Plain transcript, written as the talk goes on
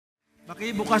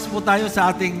Makibukas po tayo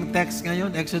sa ating text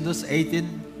ngayon, Exodus 18.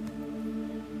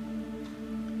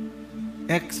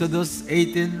 Exodus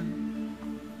 18.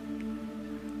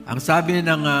 Ang sabi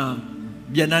ng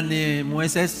biyanan ni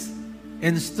Moises,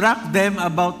 instruct them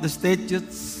about the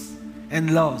statutes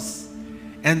and laws,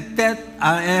 and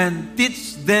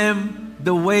teach them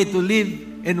the way to live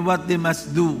and what they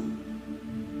must do.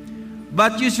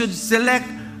 But you should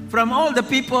select from all the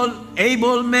people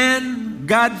able men,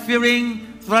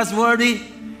 God-fearing, trustworthy,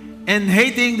 and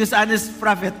hating dishonest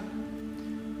prophet.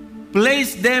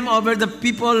 Place them over the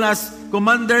people as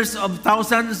commanders of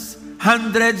thousands,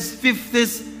 hundreds,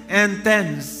 fifties, and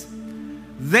tens.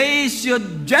 They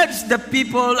should judge the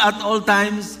people at all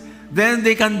times. Then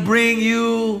they can bring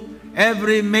you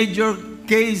every major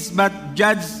case, but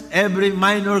judge every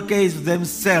minor case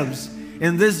themselves.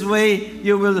 In this way,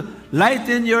 you will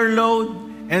lighten your load,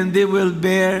 and they will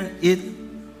bear it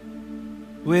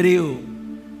with you.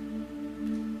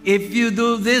 If you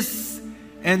do this,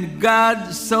 and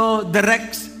God so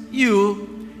directs you,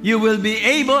 you will be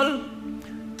able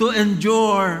to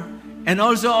endure, and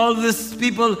also all these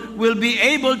people will be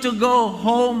able to go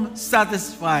home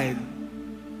satisfied.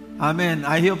 Amen.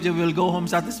 I hope you will go home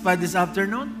satisfied this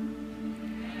afternoon.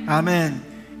 Amen.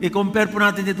 I-compare po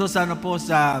natin dito sa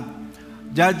sa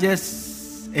Judges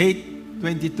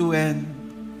 8:22 and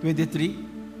 23.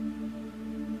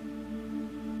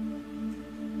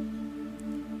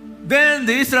 Then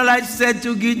the Israelites said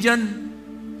to Gideon,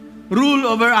 rule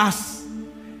over us,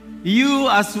 you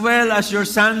as well as your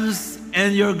sons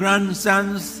and your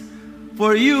grandsons,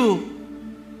 for you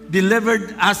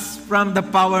delivered us from the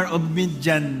power of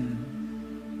Midian.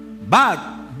 But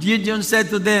Gideon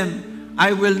said to them,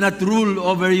 I will not rule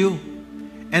over you,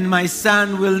 and my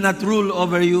son will not rule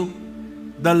over you.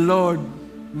 The Lord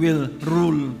will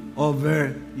rule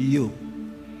over you.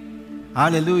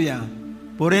 Hallelujah.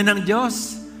 Purihin ng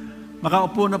Diyos.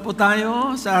 Makaupo na po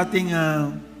tayo sa ating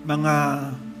mga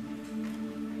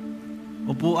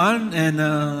upuan, and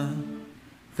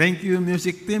thank you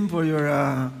music team for your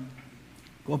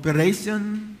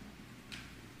cooperation.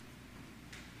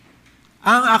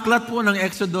 Ang aklat po ng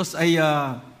Exodus ay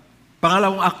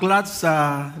pangalawang aklat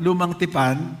sa Lumang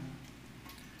Tipan,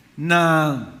 na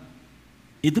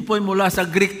ito po ay mula sa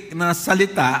Greek na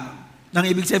salita, nang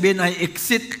ibig sabihin ay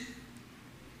exit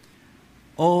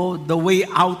o the way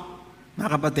out.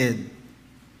 Mga kapatid,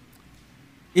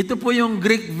 ito po yung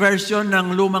Greek version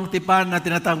ng Lumang Tipan na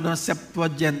tinatawag ng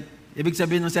Septuagint. Ibig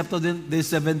sabihin ng Septuagint, there's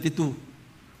 72.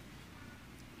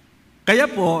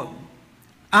 Kaya po,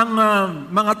 ang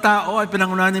mga tao ay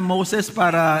pinangunahan ni Moses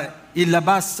para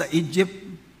ilabas sa Egypt,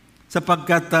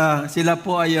 sapagkat sila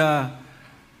po ay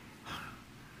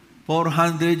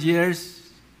 400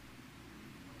 years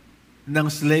ng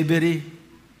slavery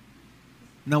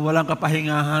na walang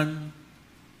kapahingahan.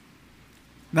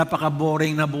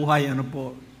 Napaka-boring na buhay,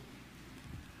 po.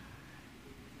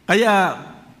 Kaya,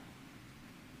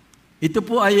 ito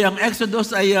po ay, ang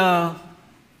Exodus ay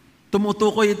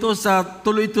tumutukoy ito sa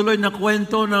tuloy-tuloy na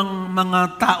kwento ng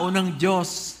mga tao ng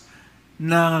Diyos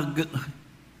na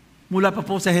mula pa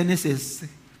po sa Genesis.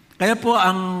 Kaya po,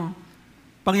 ang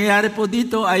pangyayari po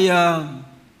dito ay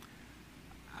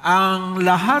ang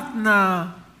lahat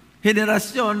na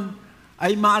henerasyon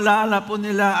ay maalala po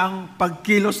nila ang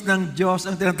pagkilos ng Diyos,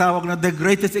 ang tinatawag na the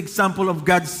greatest example of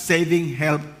God's saving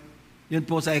help. Yun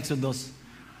po sa Exodus.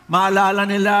 Maalala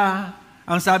nila,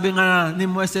 ang sabi nga ni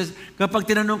Moises, kapag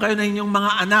tinanong kayo ng inyong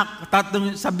mga anak,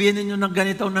 sabihin ninyo ng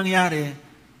ganito nangyari.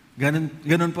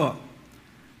 Ganun po.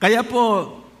 Kaya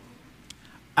po,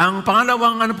 ang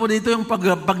pangalawang po dito, yung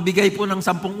pagbigay po ng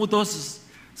 10 utos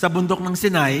sa bundok ng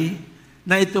Sinai,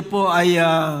 na ito po ay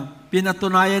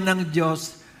pinatunayan ng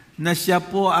Diyos na siya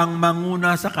po ang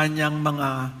manguna sa kanyang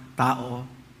mga tao.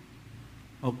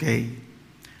 Okay.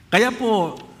 Kaya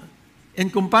po,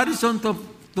 in comparison to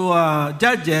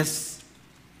Judges,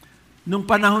 nung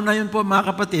panahon na yun po mga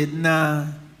kapatid, na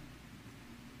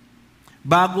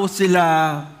bago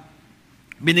sila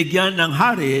binigyan ng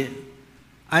hari,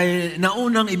 ay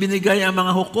naunang ibinigay ang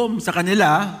mga hukom sa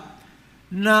kanila,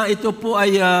 na ito po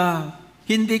ay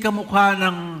hindi kamukha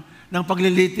ng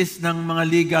paglilitis ng mga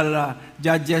legal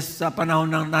judges sa panahon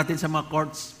natin sa mga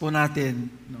courts po natin.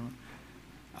 No?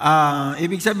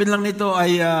 Ibig sabihin lang nito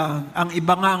ay, ang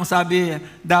iba nga ang sabi,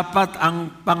 dapat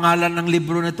ang pangalan ng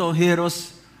libro nito,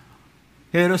 Heroes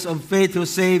of Faith who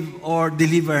Save or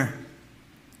Deliver.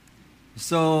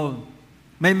 So,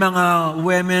 may mga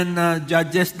women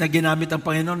judges na ginamit ang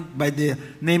Panginoon by the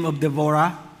name of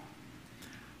Deborah.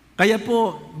 Kaya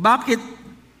po, bakit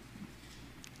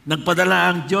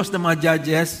nagpadala ang Diyos ng mga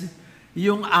judges?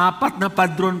 yung apat na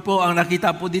padron po ang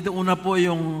nakita po dito. Una po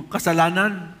yung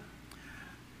kasalanan.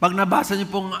 Pag nabasa niyo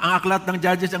pong ang aklat ng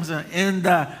Judges, and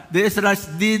the Israelites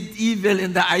did evil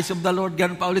in the eyes of the Lord.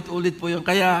 Ganun pa ulit-ulit po yun.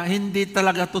 Kaya hindi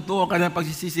talaga totoo ang kanilang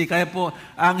pagsisisi. Kaya po,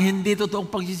 ang hindi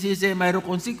totoong pagsisisi, mayroong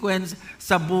consequence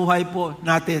sa buhay po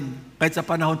natin. Kahit sa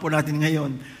panahon po natin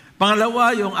ngayon.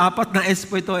 Pangalawa, yung apat na S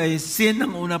po ito ay sin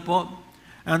ang una po.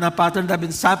 Na pattern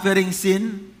natin, suffering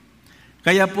sin.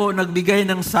 Kaya po, nagbigay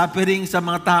ng suffering sa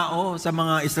mga tao, sa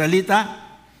mga Israelita,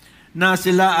 na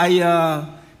sila ay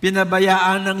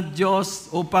pinabayaan ng Diyos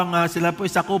upang sila po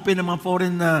isakupin ng mga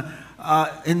foreign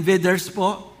invaders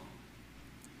po.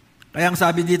 Kaya ang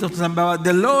sabi dito sa Sambawa,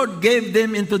 the Lord gave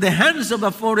them into the hands of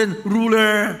a foreign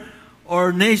ruler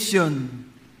or nation.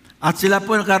 At sila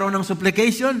po nagkaroon ng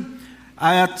supplication.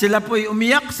 At sila po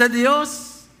umiyak sa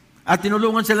Diyos. At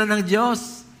tinulungan sila ng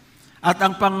Diyos. At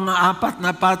ang pang-apat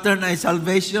na pattern ay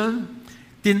salvation.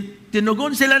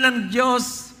 Tinugon sila ng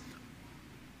Diyos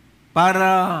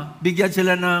para bigyan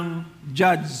sila ng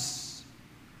judge,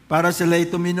 para sila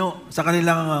tumino sa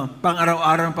kanilang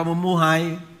pang-araw-araw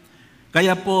pamumuhay.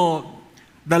 Kaya po,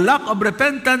 the lack of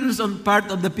repentance on part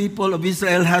of the people of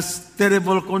Israel has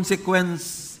terrible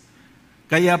consequence.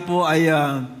 Kaya po ay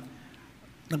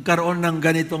nagkaroon ng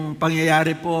ganitong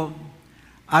pangyayari po.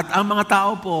 At ang mga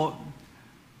tao po,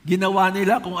 ginawa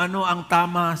nila kung ano ang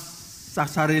tama sa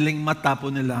sariling mata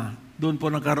po nila. Doon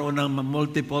po nagkaroon ng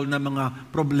multiple na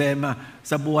mga problema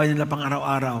sa buhay nila pang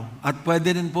araw-araw. At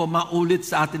pwede rin po maulit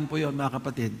sa atin po yun, mga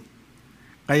kapatid.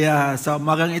 Kaya sa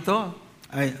umagang ito,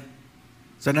 ay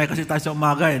sanay kasi tayo sa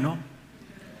umaga, no?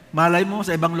 Malay mo,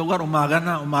 sa ibang lugar,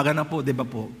 umaga na po, di ba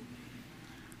po?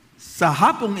 Sa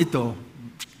hapong ito,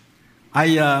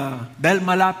 ay dahil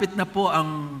malapit na po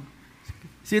ang,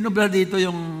 sino ba dito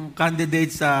yung candidate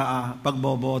sa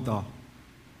pagboboto?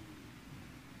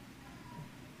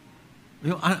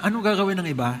 Yung, anong gagawin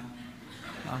ng iba?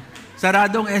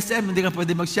 Saradong SM, hindi ka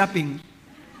pwede mag-shopping.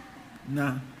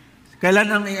 Kailan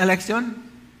ang election?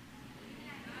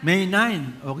 May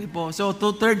 9. Okay po. So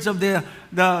 2/3 of the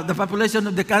population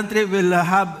of the country will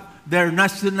have their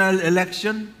national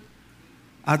election.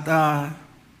 At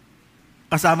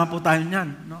kasama po tayo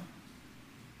niyan. No?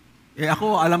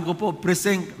 Ako, alam ko po,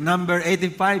 precinct number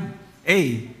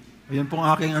 85A. Yun pong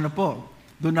aking po.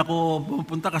 Doon ako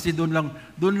pupunta kasi doon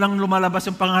lang lumalabas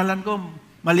yung pangalan ko.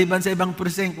 Maliban sa ibang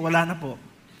precinct, wala na po.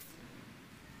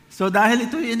 So dahil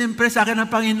ito in-impress sa akin ng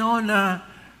Panginoon na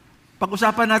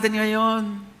pag-usapan natin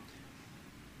ngayon,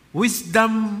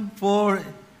 wisdom for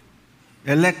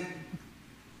electorates.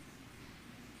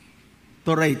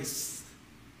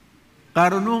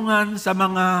 Karunungan sa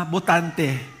mga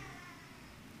botante.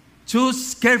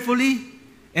 Choose carefully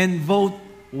and vote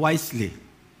wisely.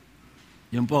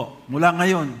 Yun po. Mula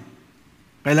ngayon,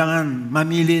 kailangan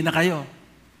mamili na kayo.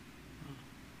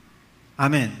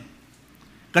 Amen.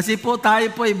 Kasi po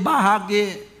tayo po ay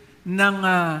bahagi ng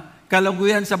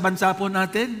kalaguyan sa bansa po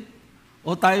natin.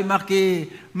 O tayo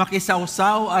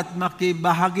makisawsaw at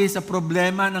makibahagi sa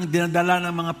problema ng dinadala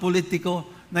ng mga politiko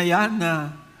na yan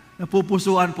na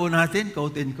napupusuan po natin,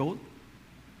 quote and quote.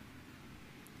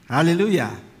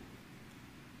 Hallelujah.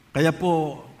 Kaya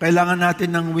po, kailangan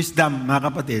natin ng wisdom, mga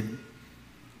kapatid.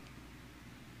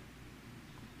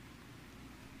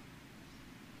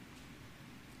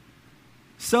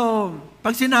 So,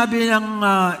 pag sinabi ng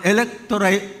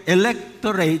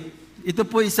electorate, ito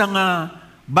po isang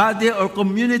body or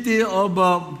community of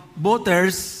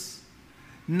voters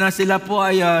na sila po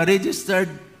ay registered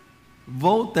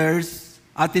voters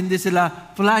at hindi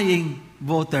sila flying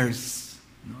voters.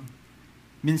 No?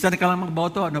 Minsan ka lang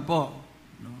magboto, ano po?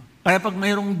 No? Kaya pag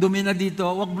mayroong dumi na dito,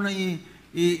 wag mo na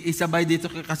isabay dito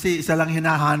kasi isa lang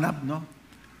hinahanap. No?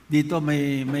 Dito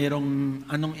mayroong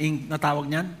anong ink na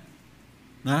tawag niyan?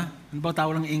 Ano ba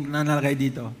tawag ng ink na nalagay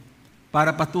dito? Para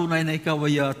patunay na ikaw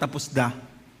ay tapos na.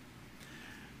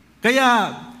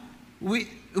 Kaya,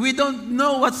 we don't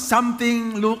know what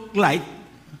something look like.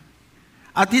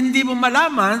 At hindi mo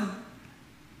malaman,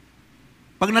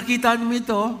 pag nakita mo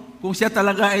ito, kung siya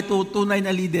talaga ay tunay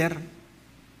na leader.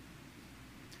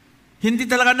 Hindi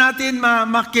talaga natin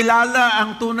makilala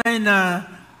ang tunay na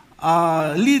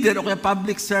leader o kaya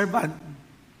public servant.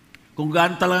 Kung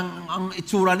gaano talagang ang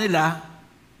itsura nila,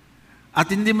 at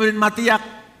hindi mo rin matiyak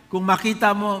kung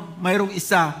makita mo mayroong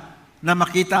isa na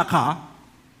makita ka,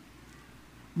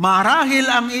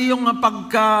 marahil ang iyong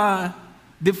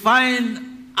pagka-define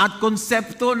at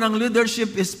konsepto ng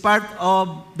leadership is part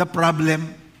of the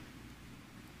problem.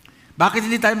 Bakit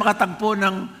hindi tayo makatagpo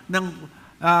ng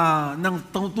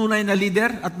tunay na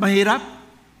leader at mahirap?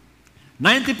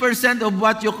 90% of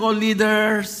what you call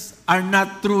leaders are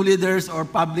not true leaders or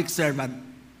public servant.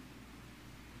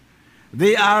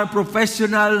 They are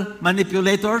professional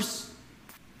manipulators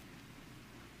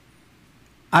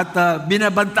at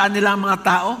binabantaan nila ang mga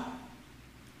tao.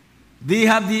 They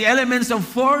have the elements of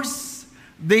force.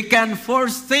 They can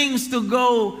force things to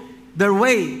go their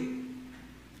way.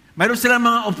 Mayroon silang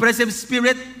mga oppressive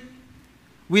spirit,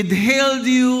 withheld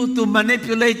you to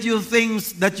manipulate you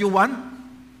things that you want.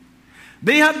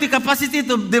 They have the capacity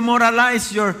to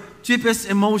demoralize your cheapest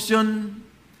emotion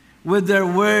with their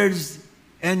words,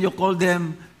 and you call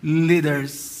them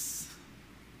leaders.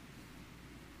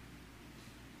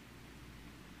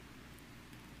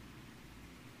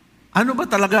 Ano ba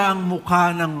talaga ang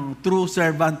mukha ng true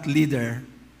servant leader?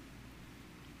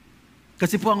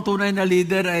 Kasi po ang tunay na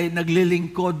leader ay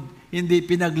naglilingkod, hindi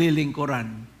pinaglilingkuran.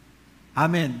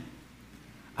 Amen.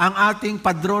 Ang ating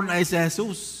padron ay si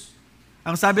Jesus.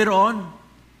 Ang sabi roon,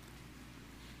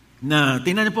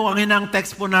 tingnan niyo po ang hinang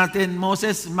text po natin,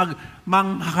 Moses,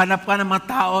 maghanap ka ng mga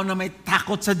tao na may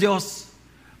takot sa Diyos,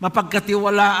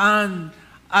 mapagkatiwalaan,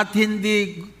 at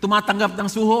hindi tumatanggap ng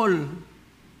suhol.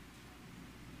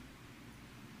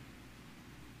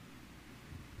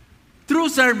 True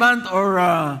servant or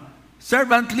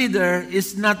servant leader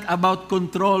is not about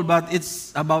control, but it's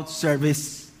about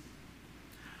service.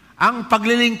 Ang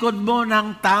paglilingkod mo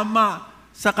ng tama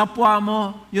sa kapwa mo,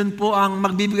 yun po ang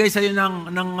magbibigay sa iyo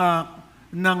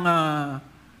ng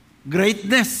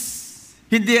greatness.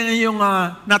 Hindi ang iyong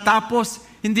natapos,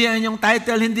 hindi ang iyong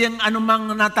title, hindi ang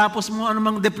anumang natapos mo,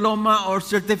 anumang diploma or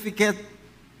certificate.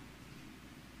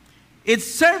 It's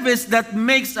service that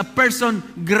makes a person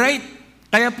great.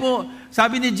 Kaya po,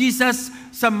 sabi ni Jesus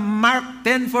sa Mark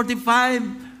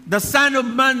 10:45, the Son of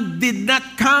Man did not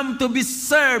come to be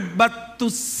served, but to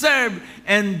serve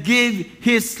and give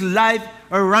His life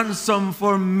a ransom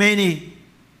for many.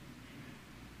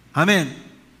 Amen.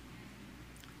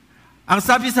 Ang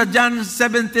sabi sa John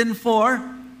 17:4,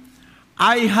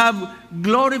 I have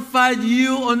glorified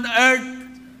you on earth,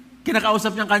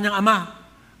 kinakausap niyang kanyang ama,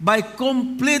 by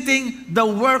completing the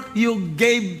work you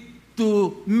gave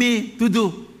to me to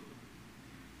do.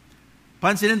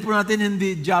 Pansinin po natin,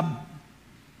 hindi job.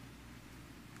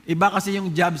 Iba kasi yung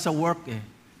job sa work eh.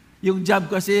 Yung job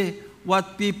kasi,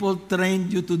 what people trained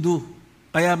you to do.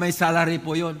 Kaya may salary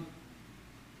po yun.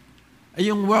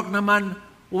 Yung work naman,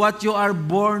 what you are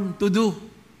born to do.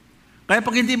 Kaya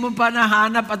pag hindi mo pa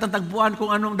nahanap at natagpuan kung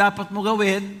anong dapat mo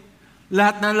gawin,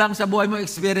 lahat na lang sa buhay mo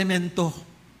eksperimento.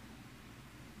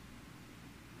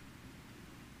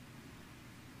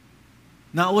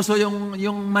 Nauso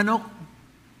yung manok.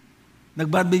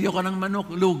 Nagbarbecue ka ng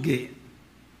manok, lugi.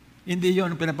 Hindi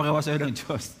yun ang pinapagawa sa'yo ng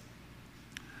Diyos.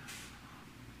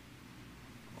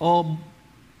 O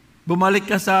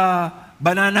bumalik ka sa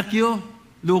banana queue,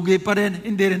 lugi pa rin,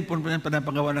 hindi rin po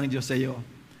pinapagawa ng Diyos sa'yo.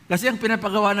 Kasi ang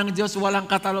pinapagawa ng Diyos, walang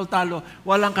katalo-talo,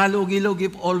 walang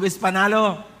kalugi-lugi, always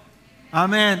panalo.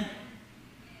 Amen.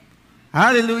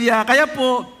 Hallelujah. Kaya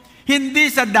po, hindi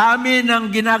sa dami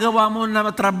ng ginagawa mo na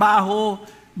trabaho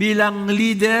bilang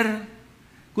leader,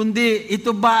 kundi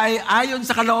ito ba ay ayon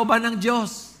sa kalooban ng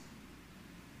Diyos?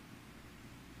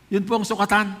 Yun po ang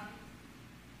sukatan.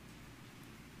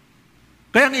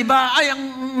 Kaya ang iba, ay ang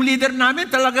leader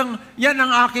namin talagang yan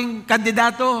ang aking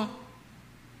kandidato.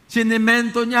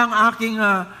 Sinemento niya ang aking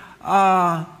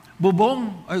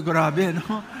bubong. Ay, grabe,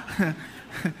 no?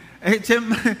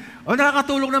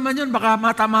 Nakakatulong naman yun. Baka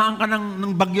matamaan ka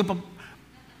ng bagyo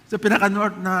sa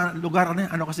pinaka-north na lugar.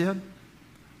 Ano kasi yun?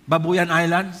 Babuyan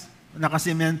Islands.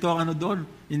 Nakasimento ang doon.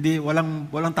 Hindi,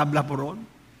 walang tabla po roon.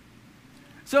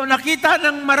 So, nakita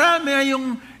ng marami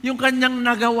yung kanyang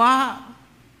nagawa.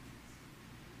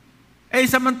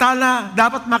 Samantala,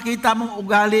 dapat makita mong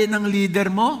ugali ng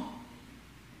leader mo.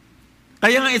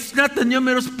 Kaya nga, it's not the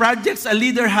numerous projects a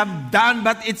leader have done,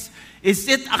 but is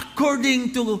it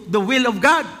according to the will of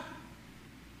God?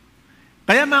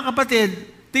 Kaya mga kapatid,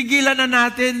 tigilan na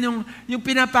natin yung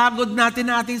pinapagod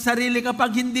natin na ating sarili.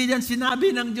 Kapag hindi yan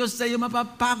sinabi ng Diyos sa iyo,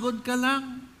 mapapagod ka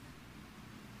lang.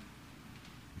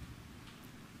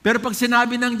 Pero pag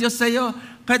sinabi ng Diyos sa iyo,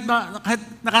 kahit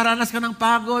nakaranas ka ng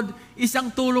pagod,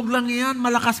 isang tulog lang yan,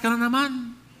 malakas ka na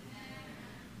naman.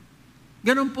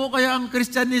 Ganun po kaya ang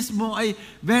Kristyanismo ay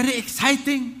very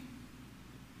exciting.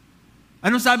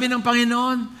 Anong sabi ng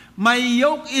Panginoon? My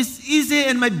yoke is easy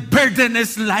and my burden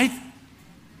is light.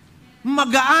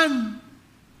 Magaan.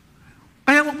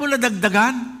 Kaya mo pula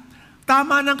dagdagan.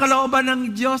 Tama ng kalooban ng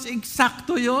Diyos,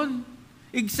 eksakto yon.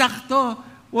 Eksakto.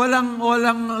 Walang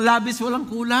labis, walang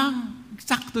kulang.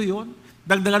 Eksakto yon.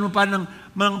 Dagdagan mo pa ng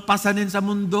mga pasanin sa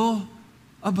mundo.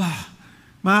 Aba,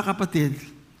 mga kapatid,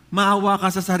 maawa ka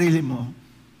sa sarili mo.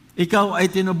 Ikaw ay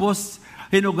tinubos,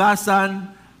 hinugasan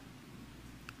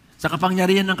sa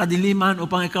kapangyarihan ng kadiliman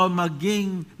upang ikaw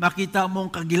makita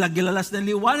mong kagilagilalas ng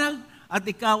liwanag at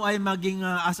ikaw ay maging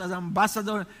as an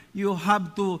ambassador. You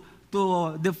have to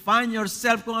define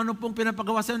yourself kung ano pong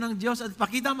pinapagawa sa'yo ng Diyos at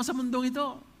pakita mo sa mundong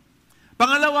ito.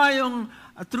 Pangalawa, yung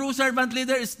true servant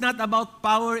leader is not about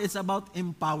power, it's about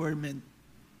empowerment.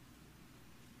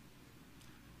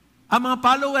 Ang mga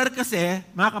follower kasi,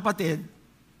 mga kapatid,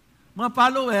 mga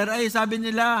follower ay sabi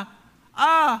nila,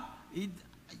 a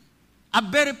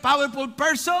very powerful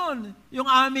person, yung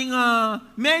aming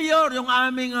mayor, yung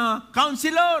aming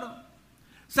councilor.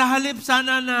 Sa halip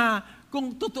sana na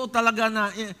kung totoo talaga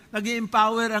na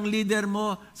nag-i-empower ang leader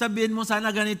mo, sabihin mo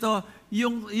sana ganito,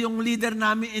 yung leader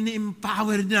namin,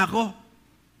 ini-empower niya ako.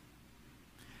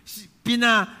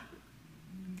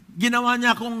 Ginawa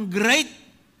niya akong great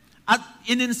at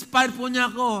in-inspire po niya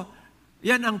ako.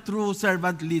 Yan ang true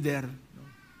servant leader.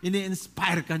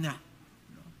 Ini-inspire ka niya.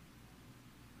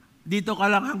 Dito ka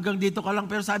lang, hanggang dito ka lang.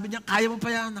 Pero sabi niya, kaya mo pa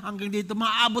yan, hanggang dito,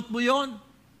 maaabot mo yon.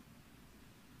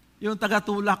 Yung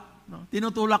tagatulak. No?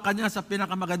 Tinutulak ka niya sa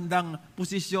pinakamagandang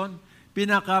posisyon,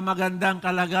 pinakamagandang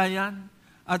kalagayan,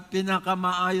 at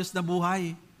pinakamaayos na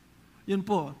buhay. Yun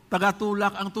po,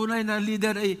 tagatulak. Ang tunay na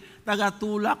leader ay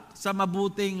tagatulak sa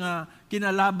mabuting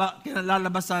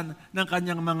kinalalabasan ng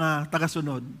kanyang mga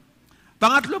tagasunod.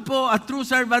 Pangatlo po, a true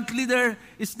servant leader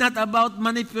is not about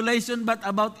manipulation but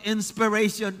about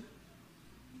inspiration.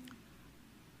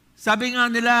 Sabi nga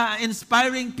nila,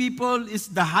 inspiring people is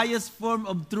the highest form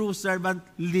of true servant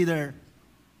leader.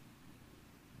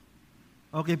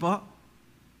 Okay po?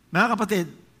 Mga kapatid,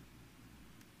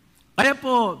 kaya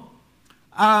po,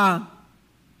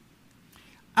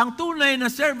 ang tunay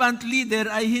na servant leader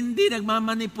ay hindi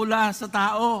nagmamanipula sa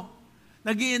tao,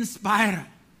 nag-i-inspire.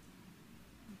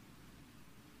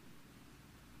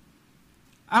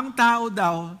 Ang tao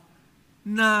daw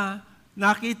na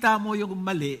nakita mo yung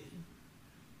mali,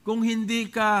 kung hindi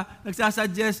ka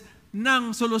nagsasuggest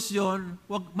ng solusyon,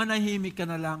 huwag manahimik ka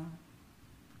na lang.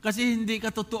 Kasi hindi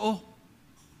ka totoo.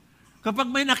 Kapag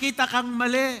may nakita kang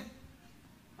mali,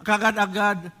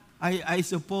 kagad-agad, I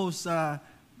suppose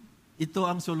ito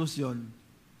ang solusyon.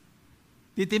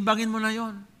 Titimbangin mo na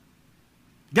yon.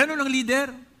 Ganun ang leader.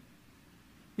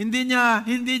 Hindi niya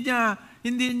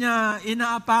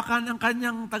inaapakan ang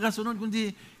kanyang tagasunod, kundi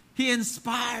he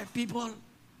inspire people.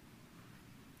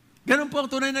 Ganun po ang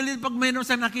tunay na leader. Pag mayroon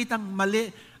siyang nakitang mali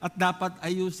at dapat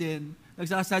ayusin,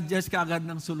 nagsasuggest ka agad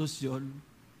ng solusyon.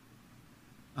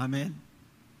 Amen.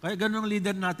 Kaya ganun ang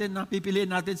leader natin na pipiliin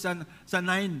natin sa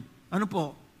 9. Ano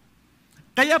po?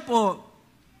 Kaya po,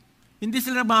 hindi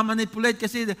sila mamanipulate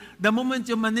kasi the moment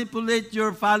you manipulate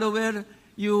your follower,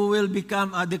 you will become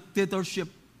a dictatorship.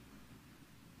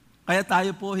 Kaya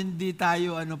tayo po, hindi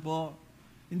tayo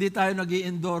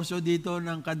nag-i-endorso dito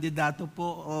ng kandidato po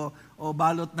o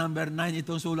ballot number 9,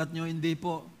 itong sulat nyo, hindi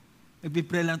po.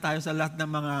 Nagpipray lang tayo sa lahat ng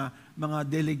mga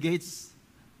delegates,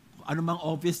 anumang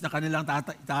office na kanilang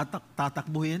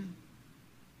tatakbuhin.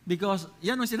 Because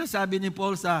yan ang sinasabi ni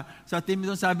Paul sa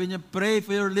Timothy, sabi niya, pray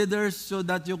for your leaders so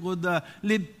that you could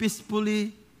live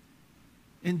peacefully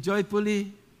and joyfully.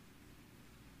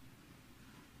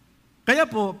 Kaya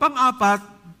po, pang-apat,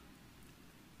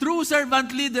 true servant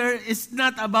leader is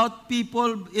not about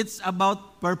people, it's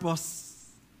about purpose.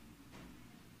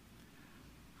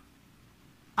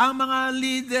 Ang mga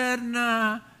leader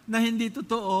na hindi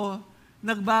totoo,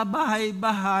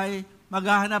 nagbabahay-bahay,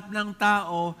 maghahanap ng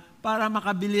tao para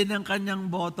makabili ng kanyang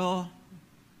boto.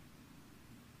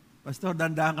 Pastor,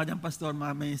 dandahan ka dyan, Pastor,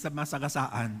 may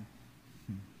masagasaan.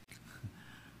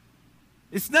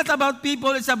 It's not about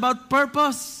people, it's about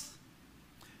purpose.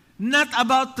 Not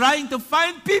about trying to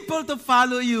find people to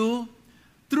follow you.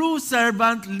 True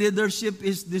servant leadership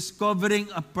is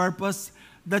discovering a purpose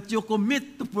that you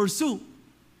commit to pursue.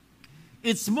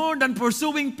 It's more than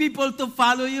pursuing people to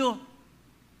follow you.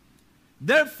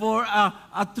 Therefore,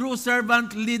 a true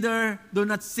servant leader do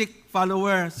not seek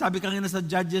follower. Sabi kanina sa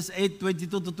Judges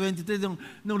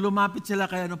 8:22-23, nung lumapit sila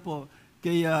kay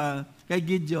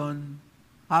Gideon,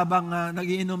 habang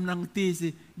nagiinom ng tea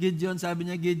si Gideon, sabi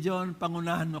niya, Gideon,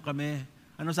 pangunahan mo kami.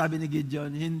 Ano sabi ni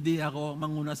Gideon? Hindi ako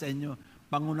manguna sa inyo.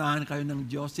 Pangunahan kayo ng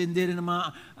Diyos. Hindi rin ng mga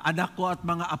anak ko at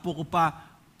mga apo ko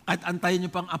pa. Kahit antayin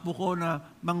niyo pang apo ko na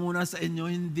manguna sa inyo,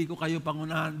 hindi ko kayo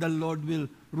pangunahan. The Lord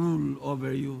will rule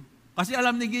over you. Kasi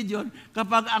alam ni Gideon,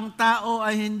 kapag ang tao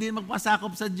ay hindi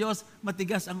magpasakop sa Diyos,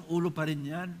 matigas ang ulo pa rin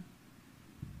yan.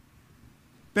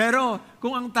 Pero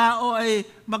kung ang tao ay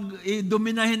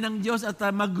dominahin ng Diyos at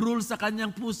mag-rule sa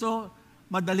kanyang puso,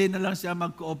 madali na lang siya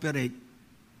mag-cooperate.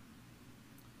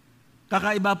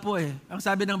 Kakaiba po Ang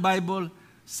sabi ng Bible,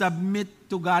 submit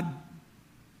to God.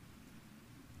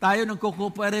 Tayo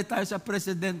nagko-cooperate tayo sa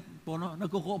president po, no?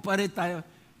 Nagko-cooperate tayo.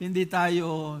 Hindi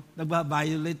tayo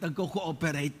nagba-violate,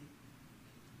 nagko-cooperate.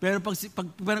 Pero pag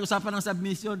pinag-usapan ng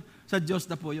submission, sa Diyos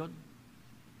na po yun.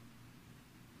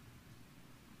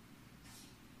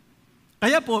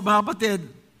 Kaya po, mga kapatid,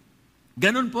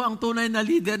 ganun po ang tunay na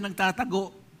leader nagtatago.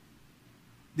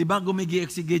 Di ba,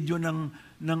 gumigi-exegete yun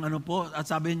ng ano po, at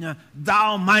sabi niya,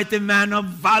 Thou mighty man of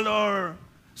valor,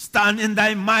 stand in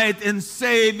thy might and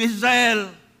save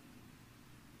Israel.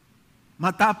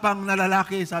 Matapang na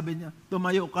lalaki, sabi niya,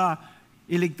 tumayo ka,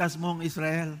 iligtas mo ang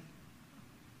Israel.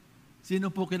 Sino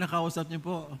po kinakausap niyo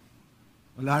po?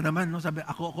 Wala naman, no? Sabi,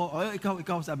 ako,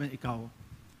 ikaw, sabi niya, ikaw.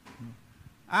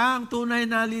 Ang tunay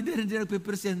na leader hindi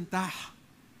nagpipresenta.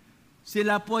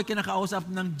 Sila po ay kinakausap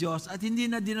ng Diyos at hindi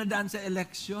na dinadaan sa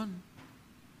election.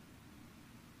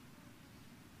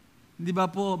 Hindi ba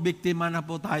po, biktima na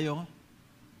po tayo,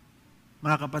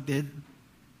 mga kapatid?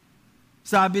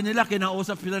 Sabi nila,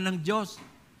 kinausap sila ng Diyos.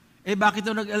 Bakit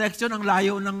ito nag-election? Ang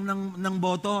layo ng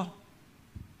boto.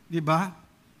 Di ba?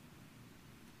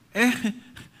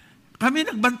 Kami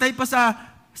nagbantay pa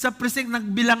sa precinct,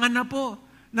 nagbilangan na po.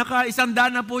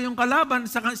 Naka-100 na po yung kalaban.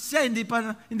 Siya, hindi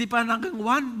pa hanggang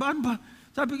 1. Ba?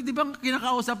 Sabi, di ba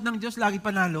kinakausap ng Diyos, lagi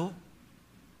panalo?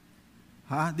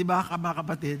 Ha? Di ba, mga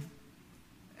kapatid?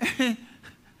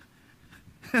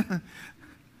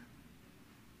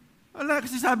 Wala,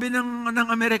 kasi sabi ng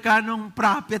Amerikanong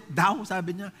prophet daw,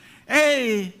 sabi niya,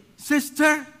 Hey,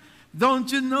 sister, don't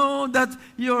you know that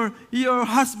your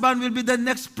husband will be the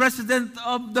next president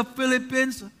of the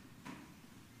Philippines?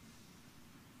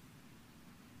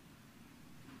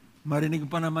 Marinig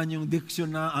pa naman yung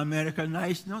diction na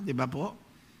Americanized, no? Di ba po?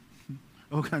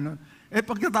 O gano'n.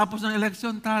 Pagkatapos ng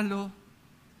election, talo.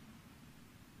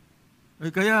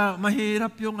 Kaya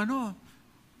mahirap yung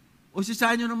o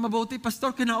sisaan nyo ng mabuti,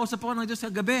 Pastor, kinausap ako ng Diyos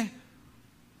kagabi.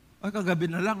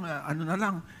 Kagabi na lang,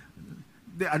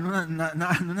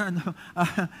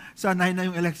 sanay na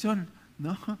yung election,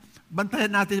 no?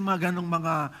 Bantayan natin yung mga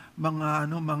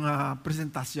ganong mga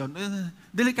presentasyon.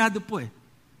 Delikado po .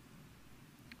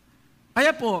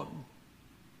 Kaya po,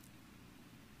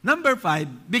 number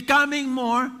 5, becoming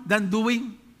more than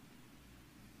doing.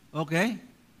 Okay?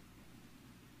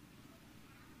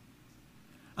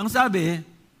 Ang sabi,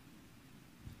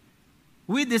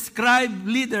 we describe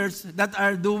leaders that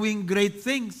are doing great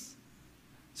things.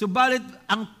 Subalit,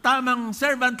 ang tamang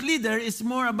servant leader is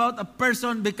more about a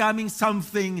person becoming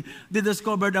something they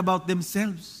discovered about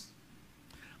themselves.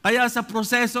 Kaya sa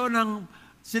proseso ng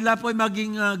sila po ay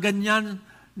maging ganyan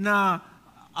na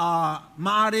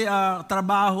maari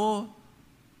trabaho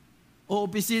o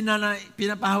opisina na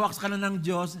pinapahawak sa kanila ng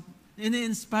Diyos,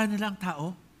 ini-inspire nila ang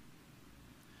tao.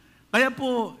 Kaya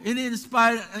po,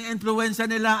 ini-inspire, ang influensya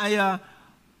nila ay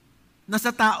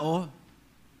nasa tao,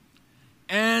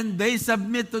 and they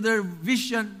submit to their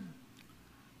vision.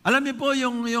 Alam niyo po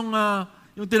yung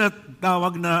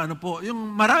tinatawag na yung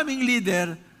maraming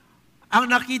leader, ang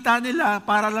nakita nila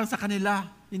para lang sa kanila,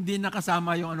 hindi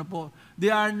nakasama yung They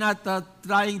are not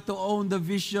trying to own the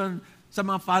vision sa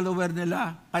mga follower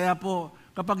nila. Kaya po,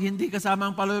 kapag hindi kasama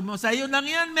ang follower mo, sa iyo lang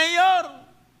yan, Mayor!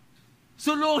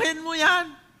 Suluhin mo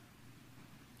yan!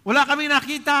 Wala kaming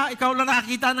nakita, ikaw lang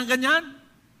nakakita ng ganyan.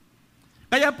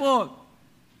 Kaya po,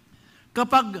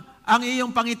 kapag ang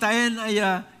iyong pangitain ay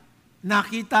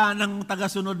nakita ng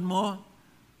tagasunod mo,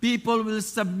 people will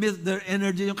submit their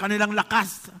energy, yung kanilang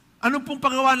lakas. Ano pong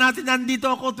pagawa natin? Nandito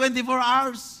ako 24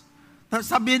 hours.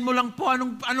 Sabihin mo lang po,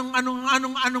 anong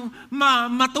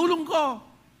matulong ko.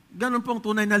 Ganun pong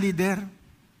tunay na leader.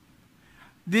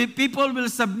 The people will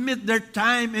submit their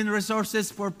time and resources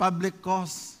for public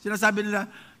cause. Sinasabi nila,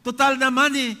 total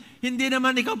naman hindi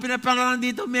naman ikaw pinapangalan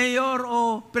dito, mayor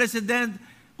o president,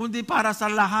 kundi para sa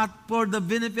lahat, for the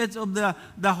benefits of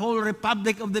the whole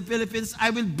Republic of the Philippines, I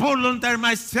will volunteer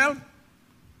myself.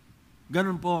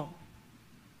 Ganun po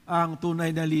ang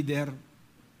tunay na leader.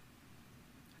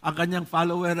 Ang kanyang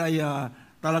follower ay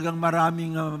talagang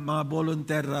maraming mga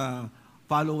volunteer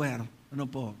follower. Ano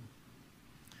po?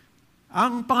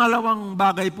 Ang pangalawang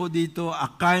bagay po dito, a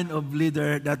kind of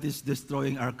leader that is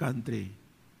destroying our country.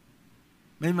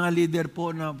 May mga leader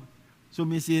po na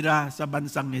sumisira sa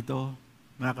bansang ito,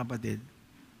 mga kapatid.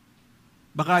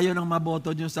 Baka yun ang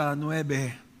maboto nyo sa 9.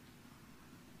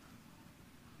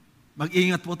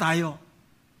 Mag-ingat po tayo.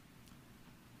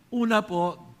 Una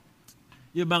po,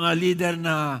 yung mga leader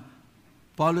na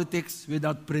politics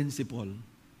without principle.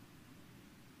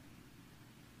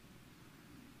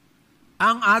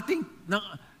 Ang ating,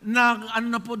 ano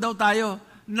na po daw tayo,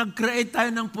 nag-create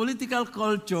tayo ng political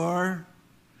culture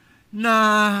na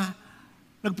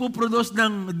nagpo-produce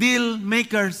ng deal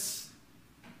makers.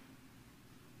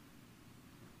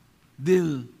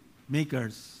 Deal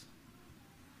makers.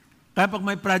 Kaya pag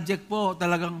may project po,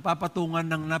 talagang papatungan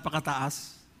ng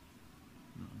napakataas.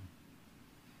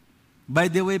 By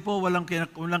the way po, walang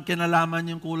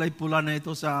kinalaman yung kulay pula na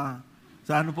ito sa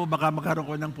ano po, baka magkaroon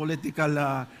ko ng political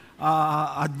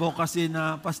advocacy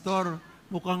na, Pastor,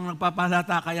 mukhang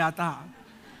nagpapalata ka yata.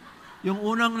 Yung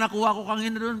unang nakuha ko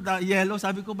kanina doon, yellow,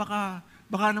 sabi ko baka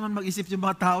naman mag-isip yung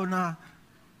mga tao na,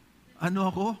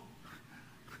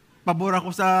 pabor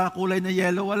ako sa kulay na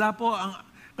yellow. Wala po.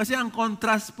 Kasi ang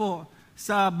contrast po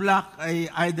sa black ay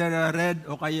either red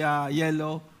o kaya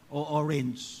yellow o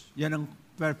orange. Yan ang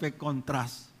perfect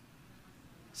contrast.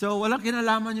 So, walang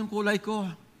kinalaman yung kulay ko.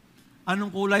 Anong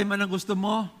kulay man ang gusto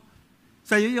mo,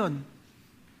 sa'yo yun.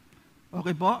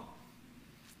 Okay po?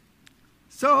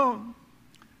 So,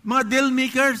 mga deal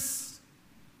makers,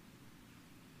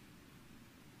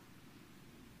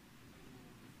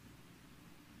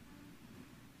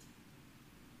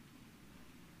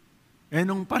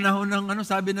 nung panahon ng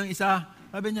sabi ng isa,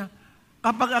 sabi niya,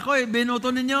 kapag ako binoto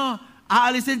ninyo,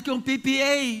 aalisin kong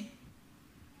PPA.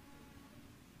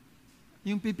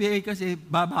 Yung PPA kasi,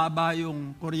 bababa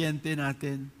yung kuryente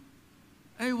natin.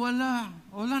 Ay, wala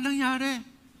nangyari.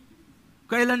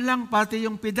 Kailan lang, pati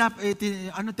yung PDAP,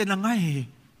 tinangay.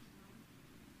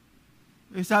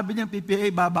 Sabi niya, PPA,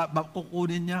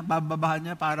 kukunin niya, bababahan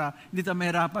niya para hindi tayo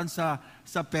mahirapan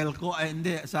sa PELCO. Ay,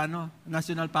 hindi, sa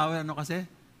National Power, kasi?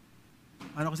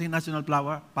 Ano kasi National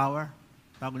Power?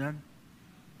 Tawag niyan?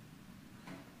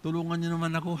 Tulungan niyo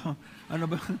naman ako. Ano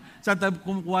ba? Saan tayo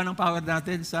kumukuha ng power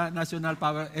natin? Sa National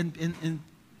Power,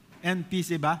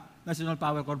 NPC ba? National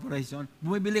Power Corporation.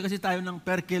 Bumibili kasi tayo ng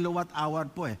per kilowatt hour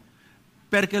po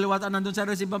Per kilowatt hour, nandun sa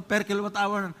receive per kilowatt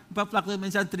hour, pa-fluctuate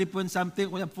minsan 3 point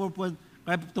something, kaya 4 point,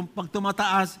 kaya pag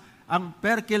tumataas, ang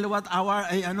per kilowatt hour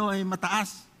ay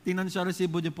mataas. Tingnan niyo sa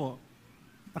resibo niyo po.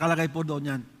 Nakalagay po doon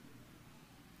yan.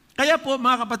 Kaya po,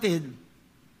 mga kapatid,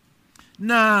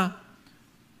 na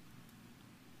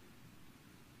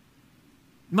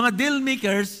mga deal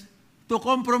makers to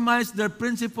compromise their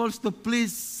principles to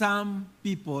please some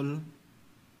people.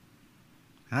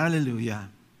 Hallelujah.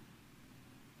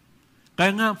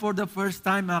 Kaya nga, for the first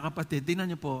time, mga kapatid, tingnan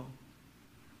niyo po,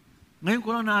 ngayon ko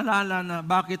lang naalala na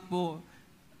bakit po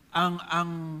ang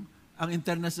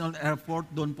international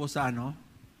airport doon po sa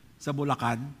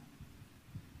Bulacan.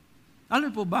 Alam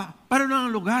po ba? Pareho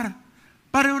lang ang lugar.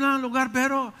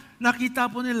 Pero nakita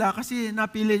po nila kasi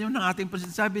napili nyo ng ating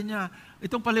presidente. Sabi niya,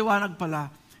 itong paliwanag pala,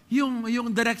 yung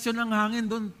direction ng hangin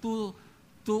doon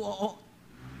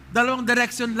dalawang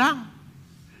direction lang.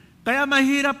 Kaya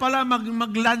mahirap pala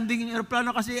mag-landing yung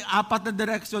aeroplano kasi 4 na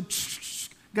direction.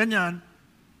 Ganyan.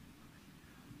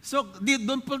 So,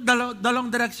 doon po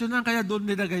dalawang direction lang, kaya doon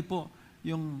nilagay po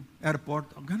yung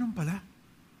airport. Ganun pala.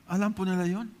 Alam po nila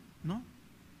yon, no?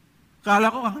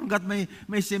 Kala ko hanggat may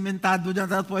sementado dyan,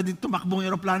 tapos pwedeng tumakbong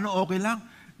aeroplano, okay lang.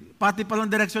 Pati palang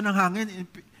direksyon ng hangin,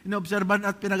 inoobserban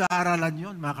at pinag-aaralan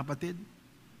yon, mga kapatid.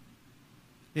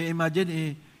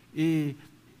 Imagine,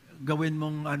 gawin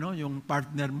mong yung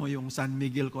partner mo, yung San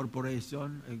Miguel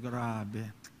Corporation, grabe.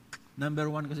 Number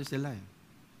 1 kasi sila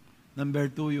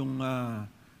Number 2, yung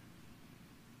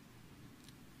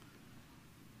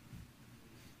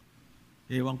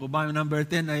ewan ko ba, yung number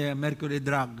 10 ay Mercury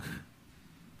Drug.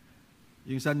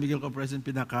 Yung San Miguel Corporation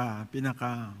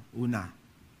pinaka-una.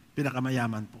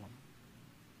 Pinakamayaman po.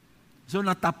 So,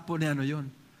 natap po ni yun.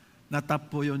 Natap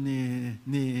po yun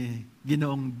ni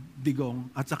Ginoong Digong.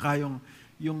 At saka yung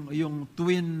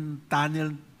twin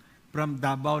tunnel from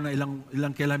Davao na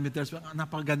ilang kilometers.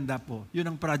 Napaganda po. Yun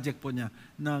ang project po niya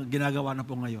na ginagawa na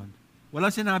po ngayon.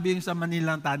 Walang sinabi yung sa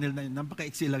Manila ang tunnel na yun.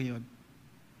 Napaka-iksi lang yun.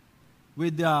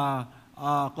 With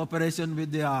cooperation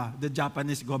with the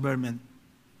Japanese government.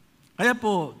 Kaya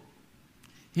po,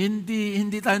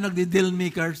 hindi tayo nagdi-deal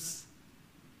makers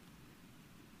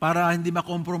para hindi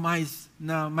ma-compromise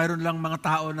na mayroon lang mga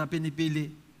tao na pinipili.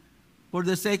 For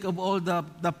the sake of all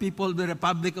the people of the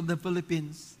Republic of the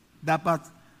Philippines, dapat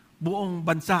buong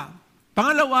bansa.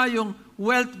 Pangalawa, yung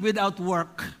wealth without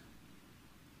work.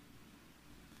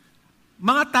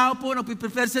 Mga tao po,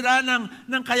 nagpiprefer sila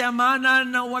ng kayamanan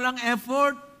na walang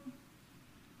effort.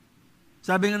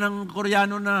 Sabi nga ng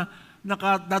Koreano na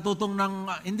nakatutong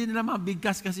hindi nila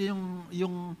mabigkas kasi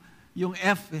yung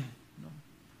F no?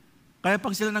 Kaya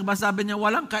pag sila nagbasabi niya,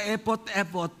 walang ka-effort.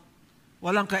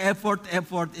 Walang ka-effort.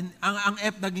 Ang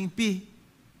F naging P.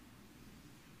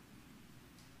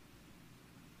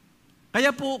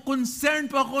 Kaya po, concerned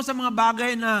po ako sa mga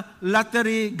bagay na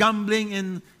lottery, gambling, and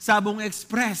sabong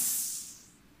express.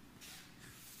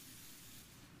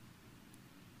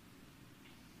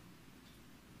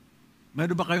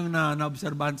 Mayroon ba kayong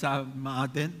naobserbahan sa mga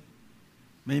atin?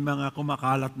 May mga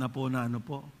kumakalat na po na na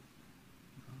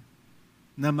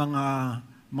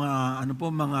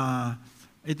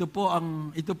ito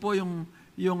po yung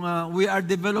we are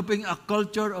developing a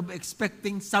culture of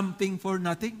expecting something for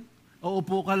nothing.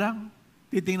 Uupo ka lang,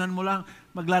 titingnan mo lang,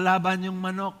 maglalaban yung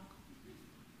manok.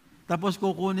 Tapos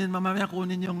mamaya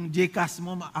kunin yung GCash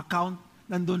mo, account,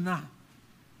 nandun na.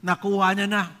 Nakuha niya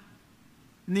na.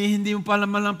 Hindi mo pala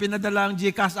malang pinadala ang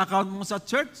GCash account mo sa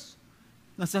church.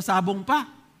 Nasasabong pa.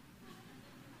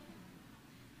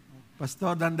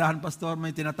 Pastor, dandahan pastor,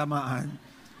 may tinatamaan.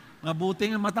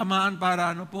 Mabuting matamaan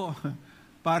para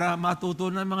para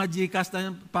matutunan mga GCash na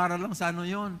yun, para lang sa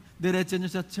yun. Diretso nyo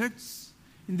sa church,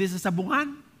 hindi sa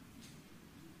sabungan.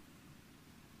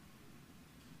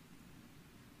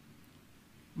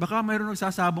 Baka mayroon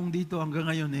nagsasabong dito hanggang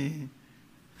ngayon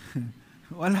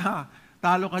Wala.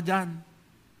 Talo ka dyan.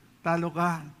 Talo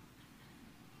ka.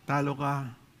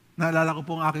 Naalala ko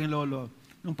po ang aking lolo.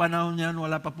 Nung panahon niyan,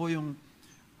 wala pa po yung,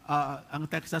 ang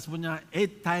Texas po niya,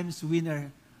 8 times winner.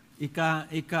 Ika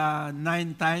 9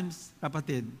 times,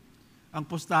 kapatid. Ang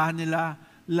pustahan nila,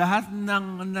 lahat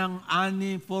ng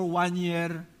ani for 1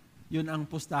 year, yun ang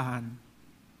pustahan.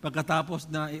 Pagkatapos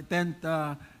na 10th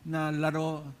na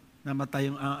laro, namatay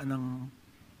yung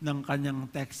ng kanyang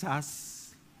Texas.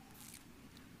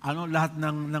 Lahat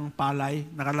ng palay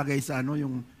nakalagay sa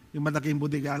yung malaking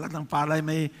budiga, lahat ng palay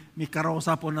may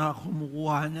karosa po na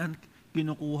kumukuha niyan,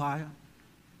 kinukuha.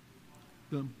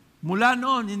 Mula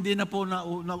noon, hindi na po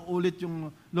naulit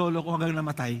yung lolo ko hanggang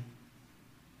namatay.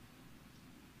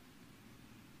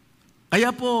 Kaya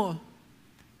po,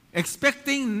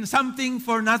 expecting something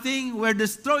for nothing, we're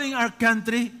destroying our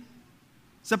country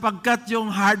sapagkat yung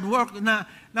hard work na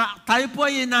tayo po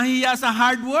ay nahiya sa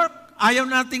hard work, ayaw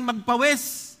nating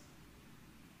magpawis.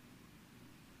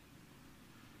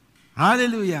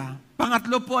 Hallelujah.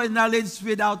 Pangatlo po ay knowledge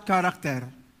without character.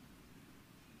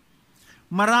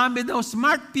 Marami daw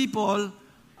smart people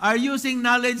are using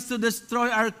knowledge to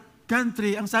destroy our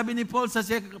country. Ang sabi ni Paul sa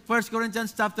 1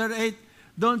 Corinthians chapter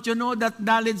 8, don't you know that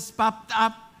knowledge popped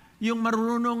up? Yung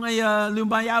marunong ay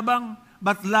lumayabang,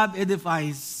 but love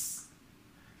edifies.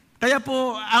 Kaya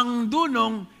po, ang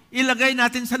dunong, ilagay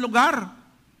natin sa lugar.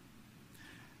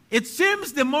 It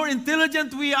seems the more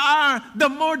intelligent we are, the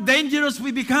more dangerous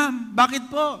we become. Bakit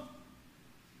po?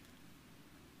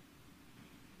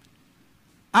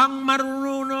 Ang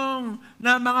marunong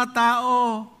na mga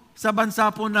tao sa bansa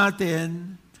po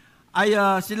natin, ay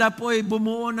sila po ay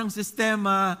bumuo ng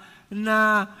sistema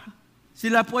na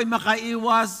sila po ay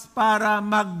makaiwas para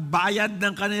magbayad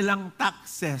ng kanilang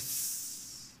taxes.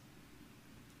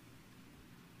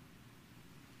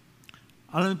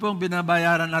 Alam niyo po, ang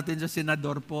binabayaran natin sa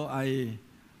senador po ay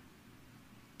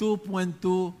 2.2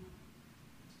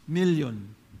 million.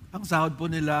 Ang sahod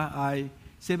po nila ay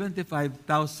 75,000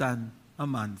 a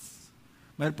month.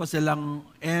 Mayroon pa silang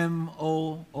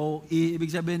MOOE,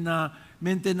 ibig sabihin na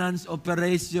maintenance,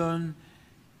 operation,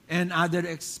 and other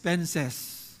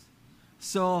expenses.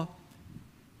 So,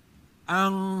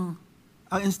 ang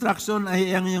instruction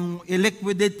ay yung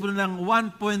i-liquidate po ng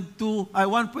 1.1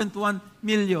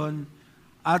 million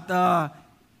at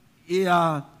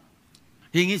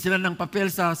hingi sila ng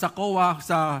papel sa COA,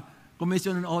 sa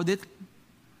Commission on Audit.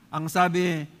 Ang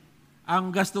sabi, ang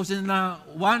gastusin na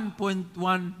 1.1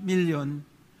 million.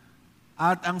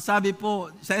 At ang sabi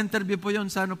po, sa interview po yun,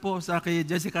 sa kay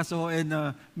Jessica So and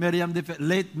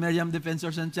late Miriam Defensor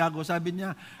Santiago, sabi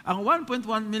niya, ang 1.1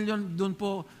 million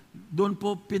doon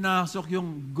po pinasok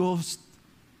yung ghost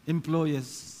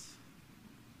employees.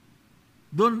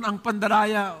 Doon ang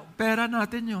pandaraya, pera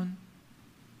natin yon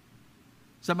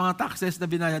sa mga taxes na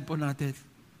binayad po natin.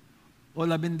 O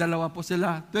 12 po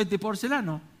sila, 24 sila,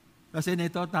 no? Kasi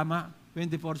nito, tama,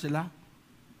 24 sila.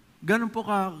 Ganun po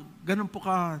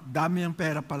ka dami ang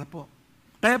pera pala po.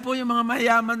 Kaya po yung mga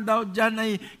mayaman daw dyan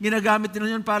ay ginagamit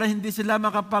nila yun para hindi sila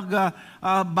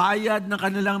makapagbayad ng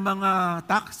kanilang mga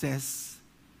taxes.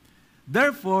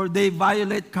 Therefore, they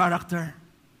violate character,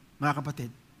 mga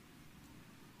kapatid.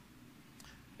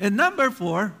 And number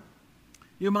 4,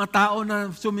 yung mga tao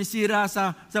na sumisira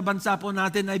sa bansa po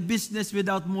natin ay business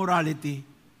without morality.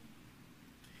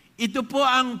 Ito po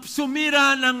ang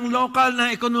sumira ng local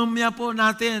na ekonomiya po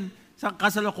natin sa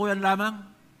kasalukuyan lamang.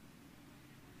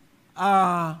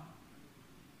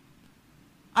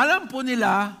 Alam po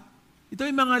nila, ito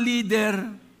yung mga leader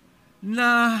na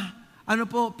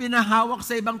pinahawak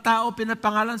sa ibang tao,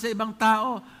 pinapangalan sa ibang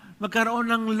tao,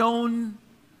 magkaroon ng loan,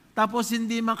 tapos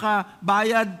hindi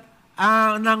makabayad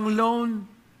ng loan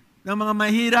ng mga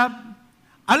mahirap.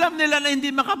 Alam nila na hindi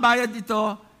makabayad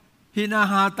ito,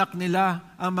 hinahatak nila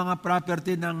ang mga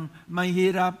property ng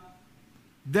mahihirap.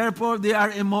 Therefore, they are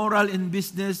immoral in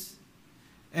business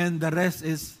and the rest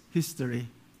is history.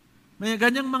 May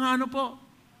ganyang mga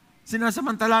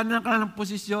sinasamantala ng kanilang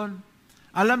posisyon.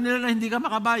 Alam nila na hindi ka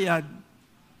makabayad.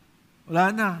 Wala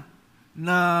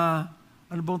na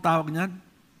ano bang tawag niyan?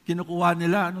 Kinukuha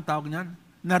nila, ano tawag niyan?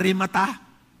 Narimata.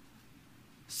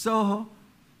 So,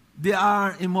 they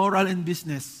are immoral in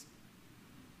business.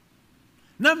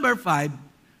 Number 5,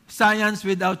 science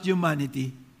without humanity.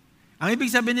 Ang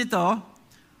ibig sabihin nito,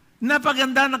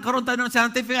 napaganda nagkaroon tayo ng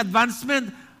scientific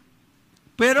advancement,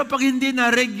 pero pag hindi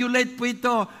na-regulate po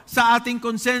ito sa ating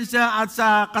konsensya at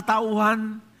sa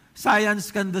katauhan, science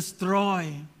can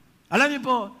destroy. Alam niyo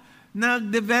po,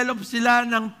 nag-develop sila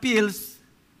ng pills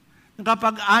na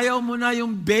kapag ayaw mo na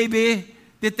yung baby,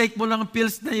 titake mo lang ang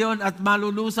pills na yon at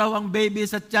malulusaw ang baby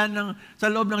sa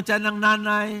loob ng tiyan ng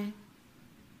nanay.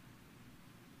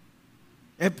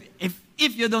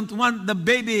 If you don't want the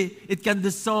baby, it can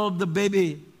dissolve the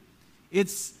baby.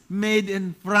 It's made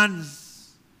in France.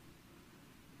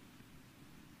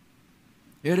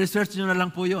 I-research nyo na lang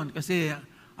po yun kasi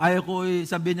ayaw ko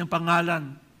sabihin yung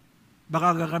pangalan.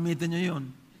 Baka gagamitin nyo yun.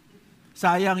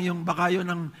 Sayang baka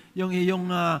yun yung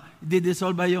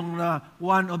didissolve yung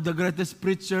one of the greatest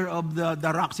preacher of the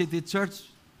Rock City Church.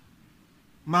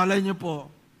 Malay nyo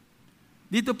po.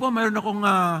 Dito po mayroon akong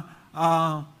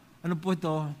ano po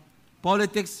ito?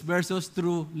 Politics versus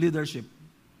true leadership.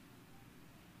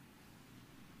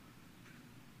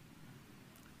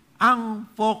 Ang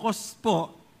focus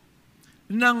po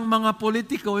ng mga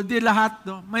politiko, hindi lahat,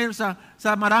 mayroon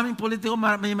sa maraming politiko,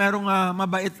 mayroong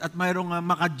mabait at mayroong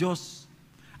makadiyos.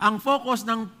 Ang focus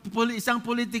ng isang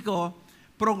politiko,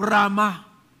 programa.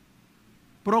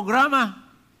 Programa.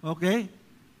 Okay?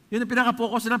 Yun ang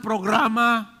pinaka-focus ng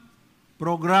programa.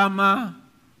 Programa.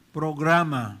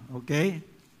 Programa. Okay?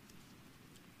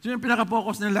 Yun ang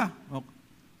pinaka-focus nila. Okay.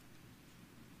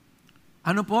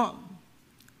 Ano po?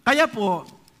 Kaya po,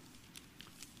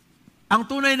 ang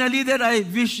tunay na leader ay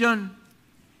vision.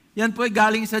 Yan po ay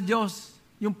galing sa Diyos.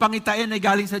 Yung pangitain ay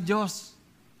galing sa Diyos.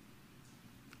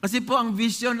 Kasi po ang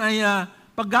vision ay,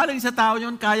 pag galing sa tao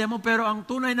yun, kaya mo, pero ang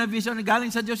tunay na vision ay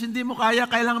galing sa Diyos, hindi mo kaya,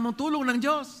 kailangan mong tulong ng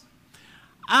Diyos.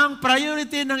 Ang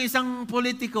priority ng isang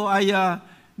politiko ay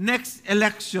next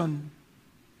election.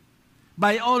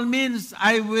 By all means,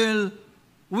 I will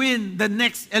win the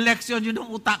next election. Yun ang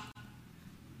utak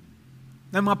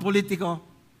ng mga politiko.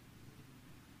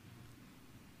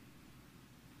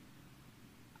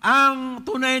 Ang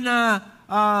tunay na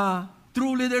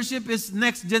true leadership is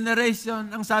next generation.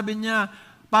 Ang sabi niya,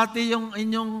 pati yung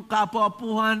inyong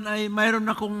kaapu-apuhan ay mayroon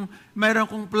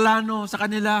akong plano sa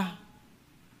kanila.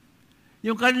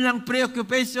 Yung kanilang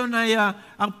preoccupation ay,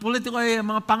 ang politiko ay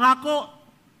mga pangako.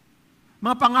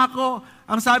 Mga pangako.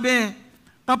 Ang sabi,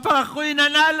 kapag ako'y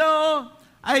nanalo,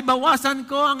 ay bawasan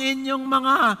ko ang inyong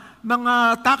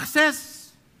mga taxes.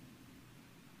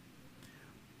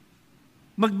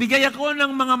 Magbigay ako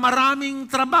ng mga maraming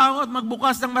trabaho at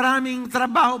magbukas ng maraming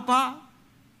trabaho pa.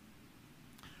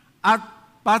 At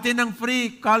pati ng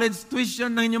free college tuition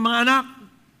ng inyong mga anak,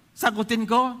 sagutin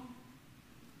ko.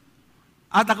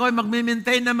 At ako ay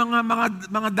magme-maintain ng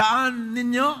mga daan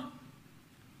ninyo.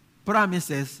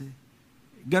 Promises.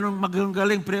 Ganong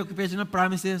magaling preoccupation ng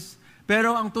promises.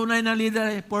 Pero ang tunay na leader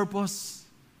ay purpose.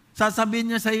 Sasabihin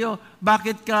niya sa iyo,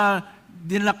 bakit ka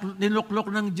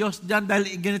niluklok ng Diyos dyan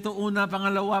dahil ganito una,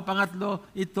 pangalawa, pangatlo,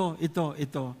 ito.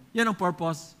 Yan ang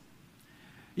purpose.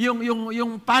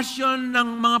 Yung passion ng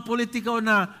mga politiko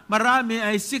na marami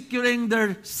ay securing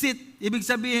their seat. Ibig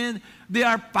sabihin, they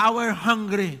are power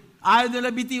hungry. Ayaw nila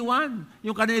bitiwan.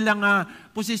 Yung kanilang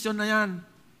posisyon na yan,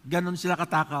 ganon sila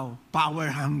katakaw.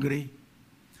 Power hungry.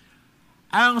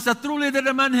 Ang sa true leader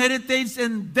naman, heritage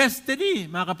and destiny,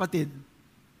 mga kapatid.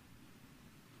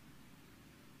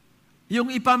 Yung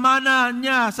ipamana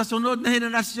niya sa sunod na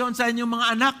henerasyon sa inyong mga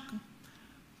anak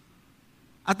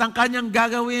at ang kanyang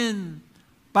gagawin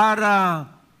para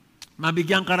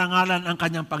mabigyang karangalan ang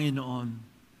kanyang Panginoon.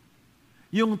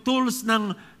 Yung tools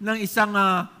ng isang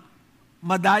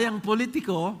madayang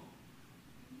politiko,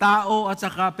 tao at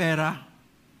saka pera.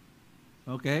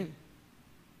 Okay?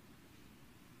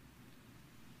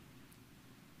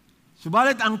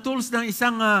 Subalit ang tools ng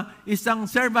isang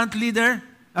servant leader,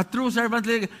 a true servant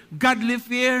leader, godly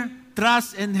fear,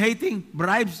 trust, and hating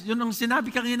bribes. Yun ang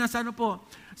sinabi kanina sa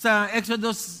sa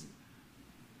Exodus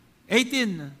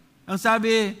 18. Ang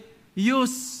sabi,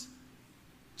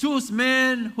 choose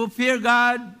men who fear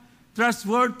God,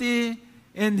 trustworthy,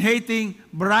 and hating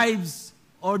bribes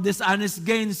or dishonest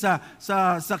gains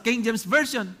sa King James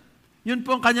Version. Yun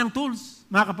po ang kanyang tools,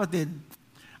 mga kapatid.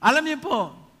 Alam niyo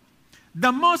po, the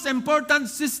most important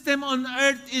system on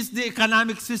earth is the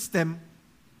economic system.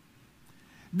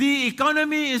 The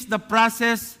economy is the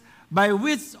process by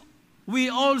which we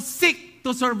all seek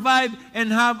to survive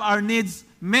and have our needs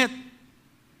met.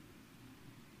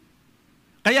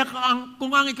 Kaya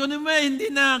kung ang ekonomiya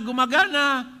hindi na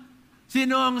gumagana,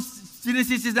 sino ang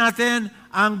sinisisi natin?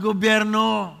 Ang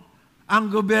gobyerno.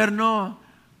 Ang gobyerno.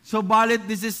 So, balit,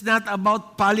 this is not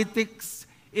about politics.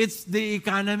 It's the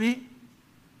economy.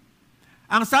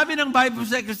 Ang sabi ng Bible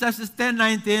sa Ecclesiastes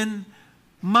 10:19,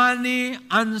 money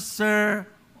answer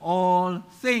all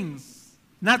things.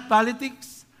 Not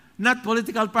politics, not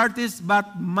political parties,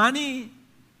 but money.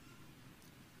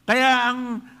 Kaya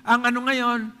ang ano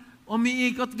ngayon,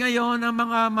 umiikot ngayon ang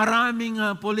mga maraming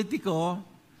politiko.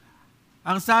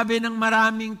 Ang sabi ng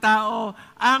maraming tao,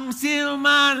 ang sino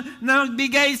man na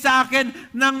magbigay sa akin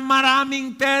ng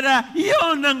maraming pera,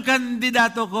 yun ang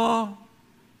kandidato ko.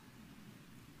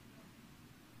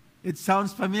 It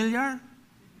sounds familiar?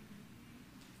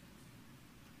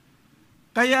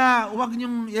 Kaya huwag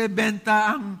niyong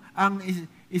ibenta ang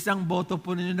isang boto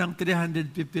po ninyo ng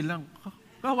 350 lang.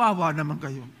 Kawawa naman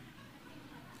kayo.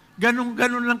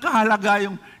 Ganun lang kahalaga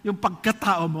yung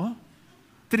pagkatao mo.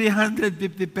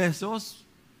 350 pesos.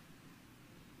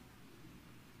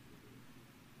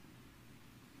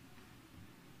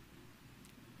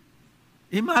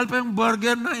 Mahal pa yung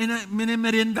burger na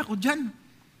minimerienda ko dyan.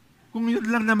 Kung yun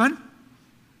lang naman.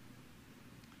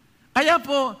 Kaya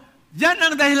po, yan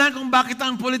ang dahilan kung bakit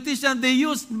ang politician, they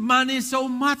use money so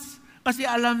much. Kasi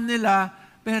alam nila,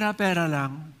 pera-pera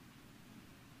lang.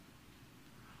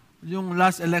 Yung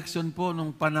last election po,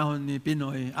 nung panahon ni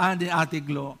Pinoy, ni Ate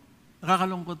Glo,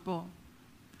 nakakalungkot po.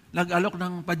 Nag-alok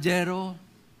ng pajero.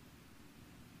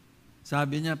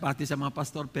 Sabi niya, pati sa mga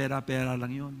pastor, pera-pera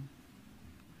lang yun.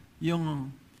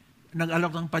 Yung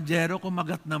nag-alok ng pajero,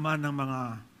 kumagat naman ng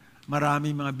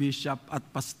maraming mga bishop at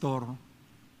pastor.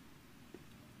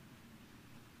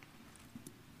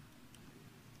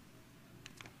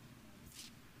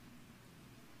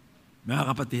 Mga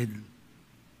kapatid,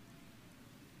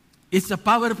 it's a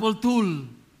powerful tool.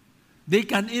 They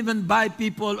can even buy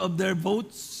people of their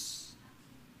votes.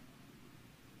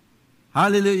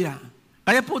 Hallelujah.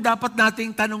 Kaya po dapat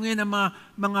nating tanungin ang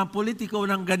mga politiko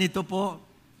ng ganito po.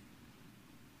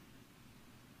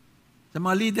 Sa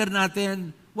mga leader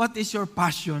natin, what is your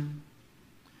passion?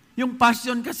 Yung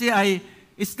passion kasi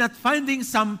it's not finding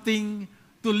something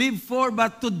to live for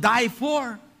but to die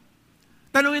for.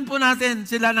 Tanungin po natin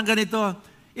sila ng ganito,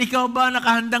 ikaw ba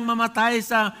nakahandang mamatay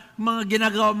sa mga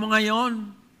ginagawa mo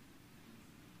ngayon?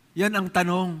 Yan ang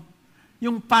tanong.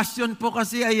 Yung passion po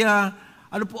kasi ay,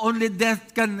 only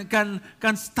death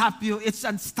can stop you. It's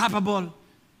unstoppable.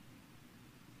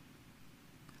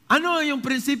 Ano yung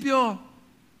prinsipyo?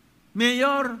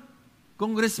 Mayor,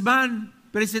 congressman,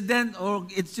 president, or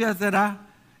etc.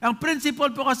 Ang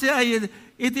principle po kasi ay,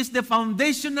 it is the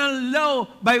foundational law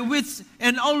by which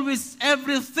and always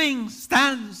everything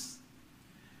stands.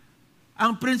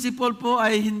 Ang principle po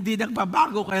ay hindi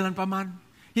nagbabago kailanpaman.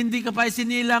 Hindi ka pa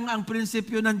isinilang ang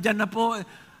prinsipyo nandyan na po.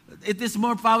 It is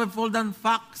more powerful than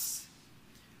facts.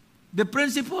 The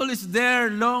principle is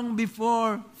there long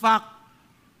before fact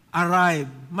arrive.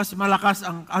 Mas malakas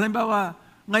ang, halimbawa,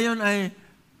 ngayon ay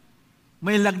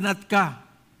may lagnat ka.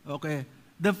 Okay.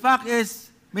 The fact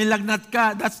is, may lagnat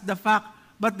ka. That's the fact.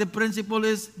 But the principle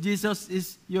is, Jesus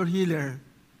is your healer.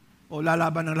 O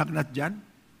lalaban ng lagnat dyan?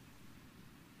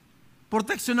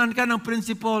 Proteksyonan ka ng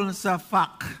principle sa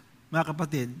fact, mga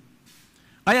kapatid.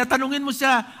 Kaya tanungin mo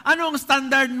siya, ano ang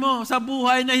standard mo sa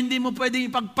buhay na hindi mo pwedeng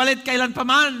ipagpalit kailan pa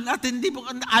man at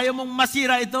ayaw mong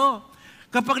masira ito?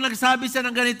 Kapag nagsabi siya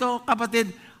ng ganito,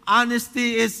 kapatid,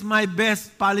 honesty is my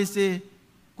best policy.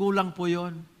 Kulang po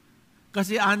yun.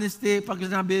 Kasi honesty, pag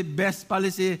sinabi best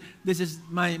policy, this is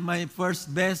my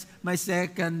first best, my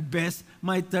second best,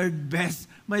 my third best,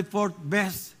 my fourth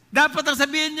best. Dapat ang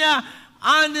sabihin niya,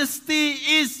 honesty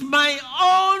is my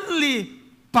only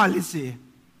policy.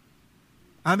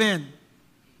 Amen.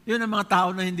 Yun ang mga tao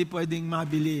na hindi pwedeng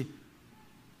mabili.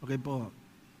 Okay po.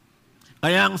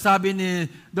 Kaya ang sabi ni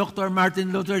Dr. Martin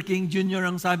Luther King Jr.,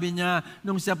 ang sabi niya,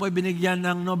 nung siya po binigyan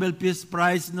ng Nobel Peace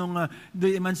Prize nung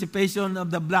the emancipation of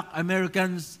the Black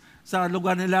Americans sa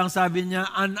lugar nila, ang sabi niya,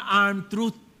 unarmed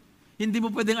truth. Hindi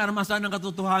mo pwedeng armasan ng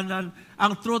katotohanan.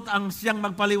 Ang truth ang siyang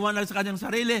magpaliwanag sa kanyang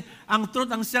sarili. Ang truth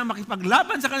ang siyang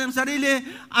makipaglaban sa kanyang sarili.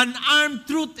 Unarmed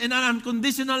truth and an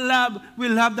unconditional love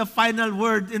will have the final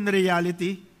word in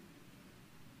reality.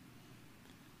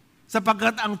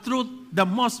 Sapagkat ang truth, the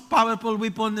most powerful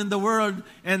weapon in the world,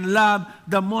 and love,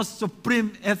 the most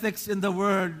supreme ethics in the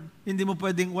world. Hindi mo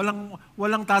pwedeng,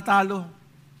 walang tatalo.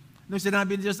 nung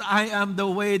sinabi ni Diyos, I am the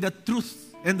way, the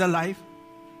truth, and the life.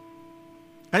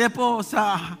 Kaya po,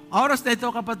 sa oras na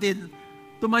ito, kapatid,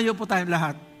 tumayo po tayong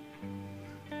lahat.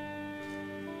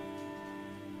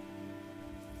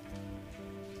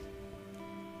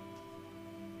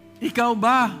 Ikaw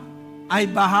ba ay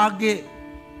bahagi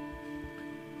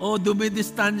o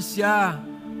dumidistansya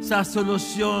sa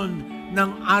solusyon ng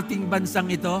ating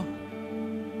bansang ito?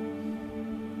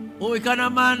 O ikaw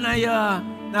naman ay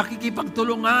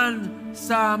nakikipagtulungan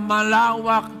sa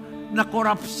malawak na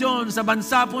korupsyon sa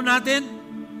bansa po natin?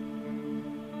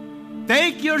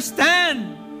 Take your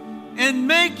stand and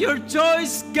make your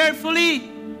choice carefully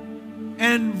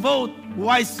and vote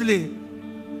wisely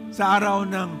sa araw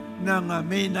ng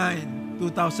May 9,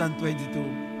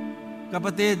 2022.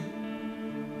 Kapatid,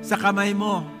 sa kamay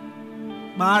mo,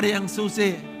 maaari ang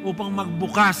susi upang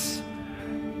magbukas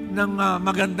ng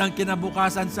magandang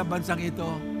kinabukasan sa bansang ito.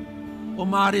 O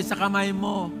maaari sa kamay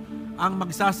mo ang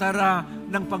magsasara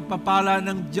ng pagpapala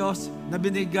ng Diyos na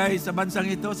binigay sa bansang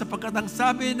ito, sapagkat ang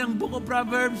sabi ng Book of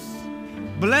Proverbs,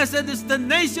 Blessed is the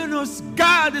nation whose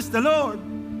God is the Lord.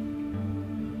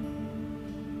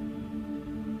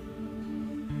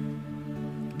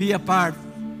 Be a part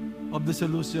of the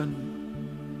solution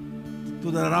to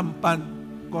the rampant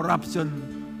corruption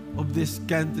of this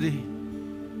country.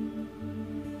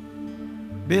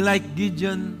 Be like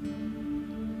Gideon.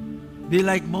 Be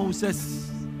like Moses.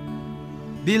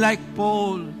 Be like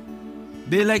Paul.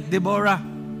 Be like Deborah.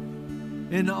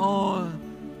 In all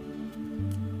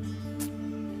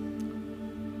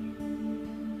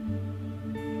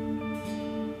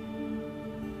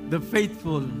the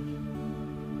faithful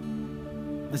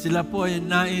na sila po ay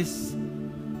nais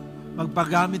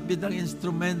magpagamit bilang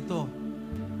instrumento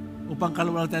upang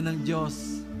kalwalhatian ng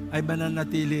Diyos ay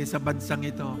mananatili sa bansang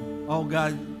ito. Oh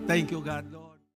God, thank you God.